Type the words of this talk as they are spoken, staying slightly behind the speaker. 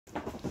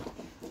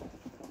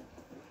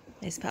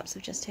These pups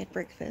have just had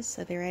breakfast,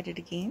 so they're at it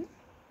again.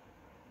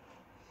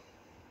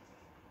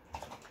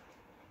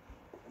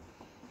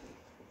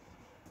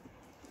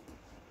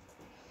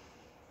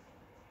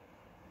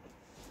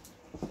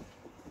 A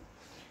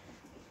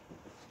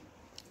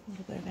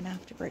little bit of an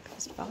after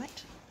breakfast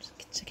fight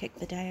just to kick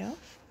the day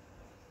off.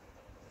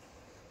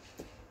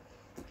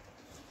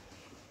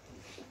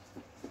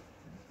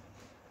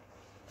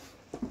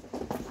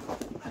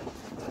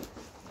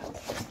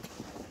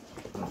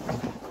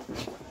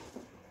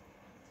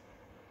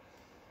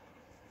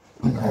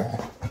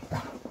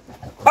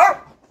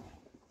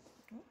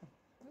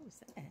 What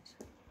was that?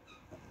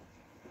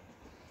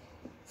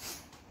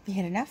 You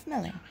had enough,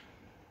 Millie?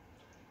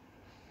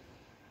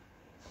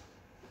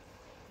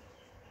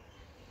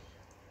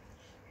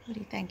 What do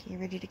you think? Are you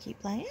ready to keep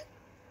playing?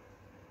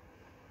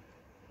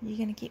 Are you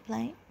going to keep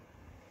playing?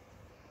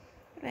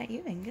 What about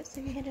you, Angus?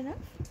 Have you had enough?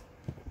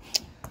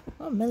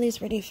 Well,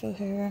 Millie's ready for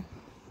her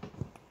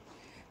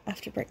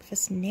after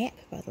breakfast nap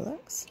by the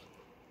looks.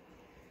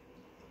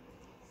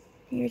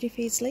 You ready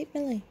for your sleep,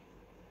 Millie?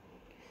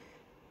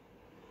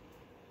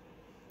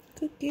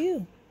 Good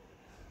girl.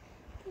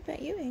 What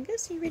about you,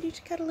 Angus? Are you ready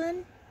to cuddle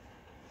in?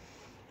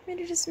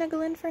 Ready to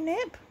snuggle in for a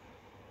nap?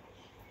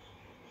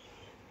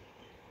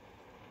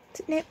 Is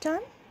it nap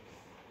time?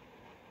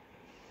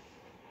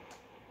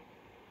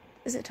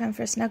 Is it time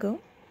for a snuggle?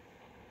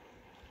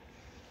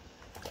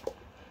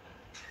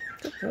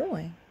 Good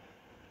boy.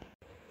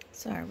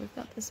 So we've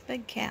got this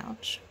big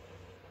couch.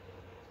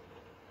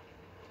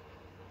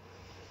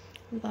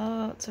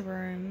 Lots of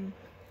room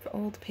for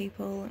all the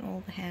people and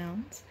all the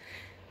hounds.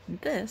 And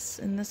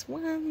in this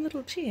one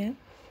little chair,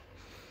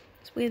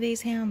 is where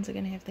these hounds are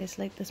going to have their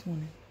sleep this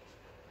morning.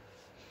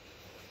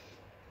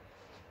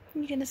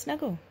 You're going to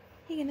snuggle.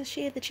 You're going to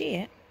share the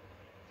chair.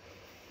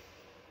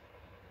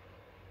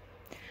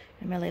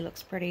 And Millie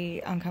looks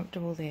pretty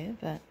uncomfortable there,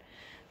 but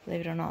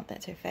believe it or not,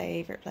 that's her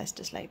favourite place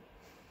to sleep.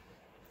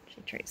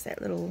 She treats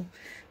that little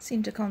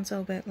centre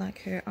console bit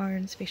like her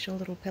own special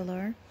little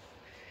pillow.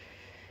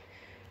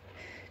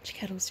 She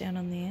cuddles down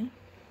on there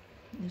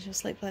and she'll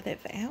sleep like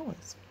that for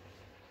hours.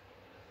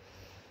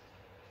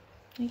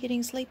 You're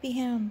getting sleepy,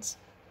 hounds.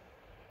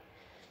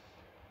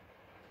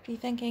 What do you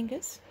think,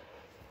 Angus?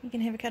 You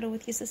can have a cuddle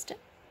with your sister?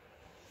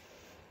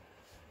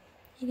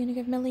 You gonna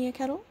give Millie a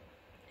cuddle?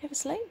 Have a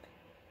sleep?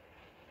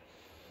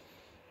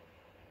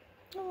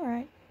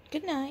 Alright.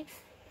 Good night.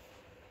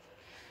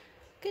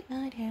 Good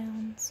night,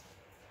 hounds.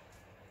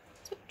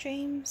 Sweet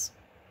dreams.